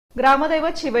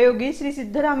ग्रामदैवत शिवयोगी श्री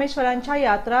सिद्धरामेश्वरांच्या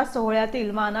यात्रा सोहळ्यातील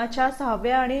मानाच्या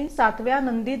 6व्या आणि 7व्या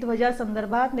नंदी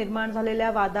ध्वजासंदर्भात निर्माण झालेल्या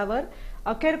वादावर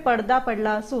अखेर पडदा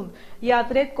पडला असून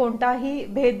यात्रेत कोणताही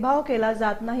भेदभाव केला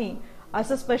जात नाही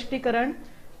असं स्पष्टीकरण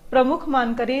प्रमुख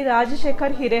मानकरी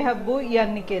राजशेखर हिरेहब्बू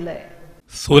यांनी केलंय।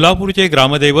 सोलापूरचे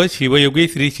ग्रामदैवत शिवयोगी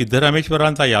श्री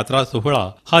सिद्धरामेश्वरांचा यात्रा सोहळा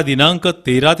हा दिनांक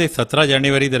 13 ते 17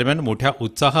 जानेवारी दरम्यान मोठ्या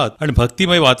उत्साहात आणि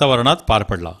भक्तिमय वातावरणात पार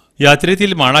पडला।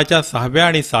 यात्रेतील मानाच्या 6व्या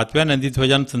आणि 7व्या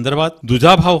नंदीध्वजांसंदर्भात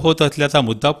दुजाभाव होत असल्याचा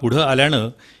मुद्दा पुढे आल्यानं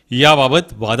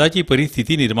याबाबत वादाची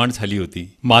परिस्थिती निर्माण झाली होती।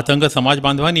 मातंग समाज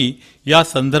बांधवांनी या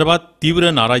संदर्भात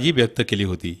तीव्र नाराजी व्यक्त केली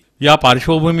होती। या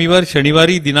पार्श्वभूमीवर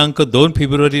शनिवारी दिनांक 2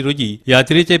 फेब्रुवारी रोजी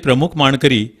यात्रेचे प्रमुख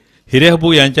मानकरी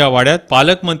हिरेहब्बू यांच्या वाड्यात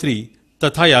पालकमंत्री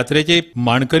तथा यात्रेचे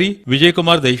मानकरी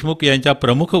विजयकुमार देशमुख यांच्या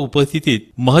प्रमुख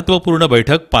उपस्थितीत महत्त्वपूर्ण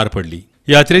बैठक पार पडली।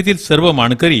 यात्रेतील सर्व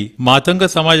मानकरी, मातंग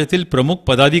समाजातील प्रमुख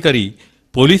पदाधिकारी,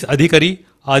 पोलीस अधिकारी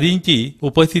आदींची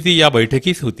उपस्थिती या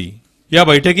बैठकीस होती। या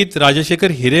बैठकीत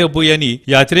राजशेखर हिरेहब्बू यांनी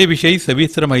यात्रेविषयी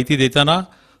सविस्तर माहिती देताना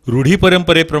रूढी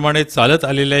परंपरेप्रमाणे चालत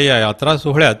आलेल्या या यात्रा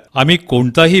सोहळ्यात आम्ही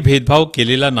कोणताही भेदभाव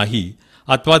केलेला नाही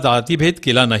अथवा जातीभेद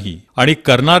केला नाही आणि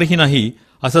करणारही नाही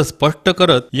असं स्पष्ट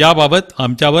करत याबाबत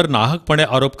आमच्यावर नाहकपणे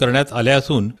आरोप करण्यात आले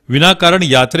असून विनाकारण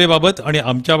यात्रेबाबत आणि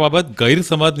आमच्याबाबत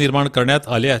गैरसमज निर्माण करण्यात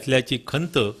आले असल्याची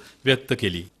खंत व्यक्त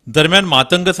केली। दरम्यान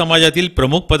मातंग समाजातील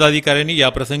प्रमुख पदाधिकाऱ्यांनी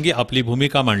याप्रसंगी आपली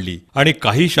भूमिका मांडली आणि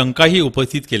काही शंकाही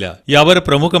उपस्थित केल्या। यावर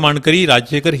प्रमुख मानकरी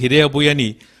राजशेखर हिरेहब्बू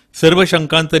यांनी सर्व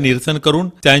शंकांचं निरसन करून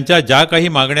त्यांच्या ज्या काही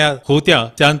मागण्या होत्या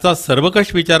त्यांचा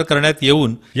सर्वकष विचार करण्यात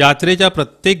येऊन यात्रेच्या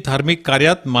प्रत्येक धार्मिक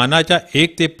कार्यात मानाच्या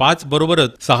 1 ते 5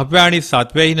 बरोबरच 6व्या आणि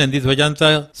 7व्याही नंदीध्वजांचा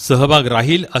सहभाग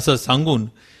राहील असं सांगून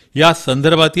या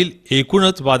संदर्भातील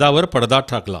एकूणच वादावर पडदा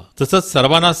टाकला। तसंच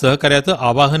सर्वांना सहकार्याचं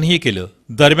आवाहनही केलं।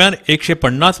 दरम्यान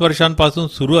 150 वर्षांपासून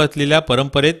सुरू असलेल्या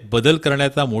परंपरेत बदल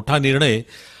करण्याचा मोठा निर्णय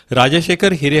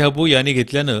राजशेखर हिरेहब्बू यांनी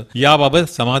घेतल्यानं याबाबत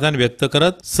समाधान व्यक्त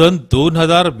करत सन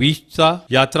 2020चा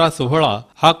यात्रा सोहळा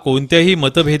हा कोणत्याही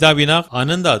मतभेदाविना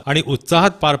आनंदात आणि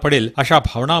उत्साहात पार पडेल अशा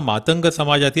भावना मातंग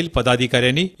समाजातील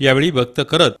पदाधिकाऱ्यांनी यावेळी व्यक्त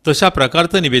करत तशा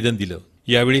प्रकारचं निवेदन दिलं।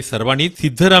 यावेळी सर्वांनी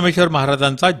सिद्धरामेश्वर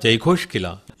महाराजांचा जयघोष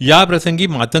केला। या प्रसंगी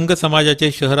मातंग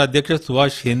समाजाचे शहराध्यक्ष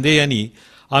सुभाष शिंदे यांनी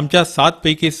आमच्या 7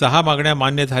 पैकी 6 मागण्या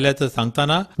मान्य झाल्याचं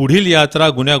सांगताना पुढील यात्रा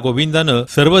गुण्या गोविंदानं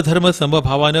सर्व धर्म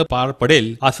समभावानं पार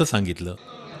पडेल असं सांगितलं।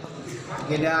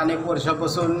 गेल्या अनेक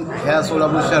वर्षापासून ह्या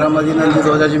सोलापूर शहरामध्ये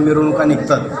नंदीध्वजाची मिरवणुका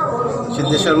निघतात।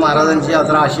 सिद्धेश्वर महाराजांची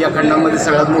यात्रा आशिया खंडामध्ये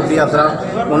सगळ्यात मोठी यात्रा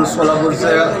म्हणून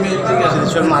सोलापूरचं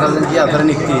सिद्धेश्वर महाराजांची यात्रा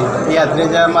निघते। या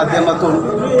यात्रेच्या माध्यमातून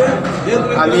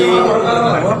आम्ही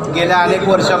गेल्या अनेक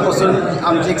वर्षापासून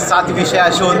आमचे 7 विषय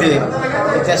असे होते।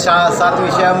 त्या 7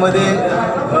 विषयामध्ये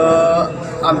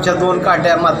आमच्या 2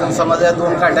 काट्या मातंग समाजाच्या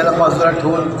 2 काट्याला बाजूला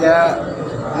ठेवून त्या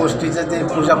गोष्टीचं ते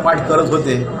पूजापाठ करत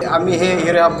होते। आम्ही हे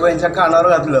हिरेहब्बू यांच्या कानावर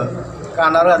घातलं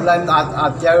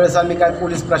आणि त्यावेळेस आम्ही काय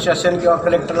पोलीस प्रशासन किंवा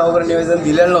कलेक्टरला वगैरे निवेदन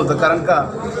दिलेलं नव्हतं, कारण का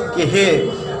की हे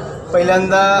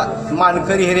पहिल्यांदा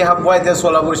मानकरी हिरेहब्बू आहेत त्या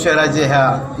सोलापूर शहराचे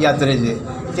ह्या यात्रेचे।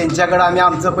 त्यांच्याकडे आम्ही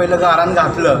आमचं पहिलं गारण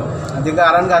घातलं आणि ते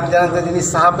गारण घातल्यानंतर त्यांनी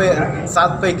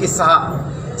 7 पैकी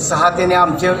 6 त्याने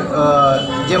आमचे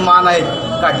जे मान आहेत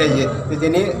काट्याचे ते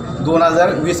त्यांनी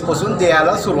 2020 पासून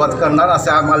द्यायला सुरुवात करणार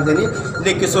असं आम्हाला त्यांनी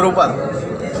लेखी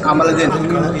स्वरूपात आम्हाला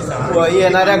देणार।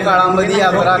 येणाऱ्या काळामध्ये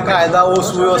यात्रा कायदा व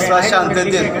सुव्यवस्था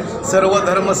शांततेत सर्व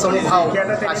धर्म समभाव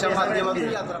अशा माध्यमातून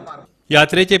यात्रा पार।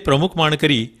 यात्रेचे प्रमुख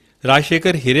मानकरी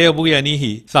राजशेखर हिरेहब्बू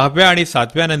यांनीही 6व्या आणि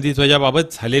 7व्या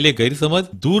नंदीध्वजाबाबत झालेले गैरसमज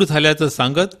दूर झाल्याचं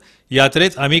सांगत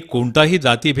यात्रेत आम्ही कोणताही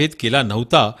जातीभेद केला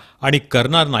नव्हता आणि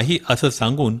करणार नाही असं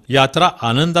सांगून यात्रा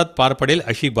आनंदात पार पडेल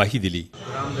अशी ग्वाही दिली।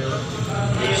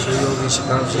 शिवयोगी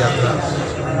शिखरांची यात्रा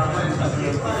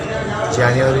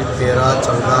जानेवारी 13,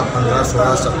 14, 15,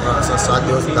 16, 17 असं 7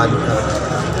 दिवस चालू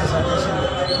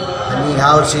आणि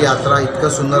ह्या वर्षी यात्रा इतकं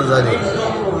सुंदर झाली।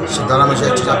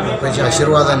 सिद्धरामेश्वराच्या कृपेच्या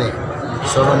आशीर्वादाने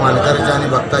सर्व मानकऱ्याच्या आणि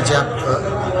भक्ताच्या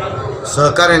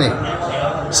सहकार्याने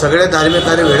सगळे धार्मिक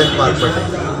कार्य वेळेत पार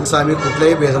पडले। असं आम्ही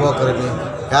कुठलाही भेदभाव करत नाही।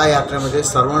 ह्या यात्रेमध्ये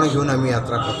सर्वांना घेऊन आम्ही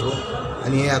यात्रा करतो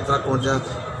आणि ही यात्रा कोणत्या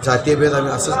जातीयभेद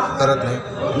आम्ही असं करत नाही।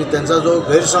 आणि त्यांचा जो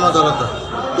गैरसमज आला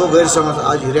होता तो गैरसमज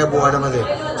आज हिरेहब्बू वाड्यामध्ये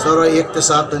सर्व 1 ते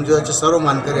 7 नंदीध्वजाचे सर्व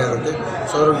मानकरी आले होते।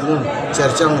 सर्व घेऊन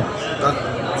चर्चा होऊन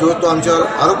जो तो आमच्यावर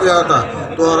आरोप केला होता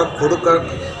तो आरोप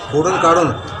फोडून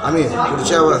काढून आम्ही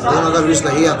पुढच्या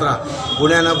 2020ला ही यात्रा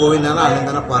गुण्यानं गोविंदानं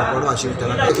आनंदानं पार पाडू अशी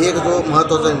त्यांना एक जो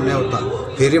महत्त्वाचा निर्णय होता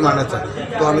फेरी मारण्याचा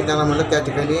तो आम्ही त्यांना म्हणलं त्या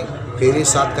ठिकाणी फेरी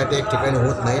 7 काट्या एक ठिकाणी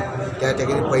होत नाहीत। त्या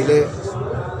ठिकाणी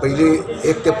पहिली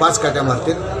 1 ते 5 काट्या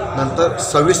मारतील, नंतर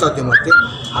 26 साथी मारतील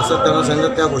असं त्यांना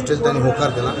सांगितलं। त्या गोष्टीला त्यांनी होकार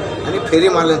दिला आणि फेरी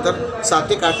मारल्यानंतर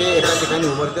 7 काटे एका ठिकाणी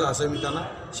उभारतील असं मी त्यांना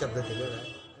शब्द दिलेला आहे।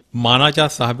 मानाच्या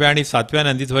 6व्या आणि 7व्या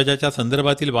नंदीध्वजाच्या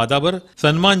संदर्भातील वादावर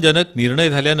सन्मानजनक निर्णय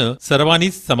झाल्यानं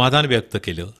सर्वांनीच समाधान व्यक्त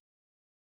केलं.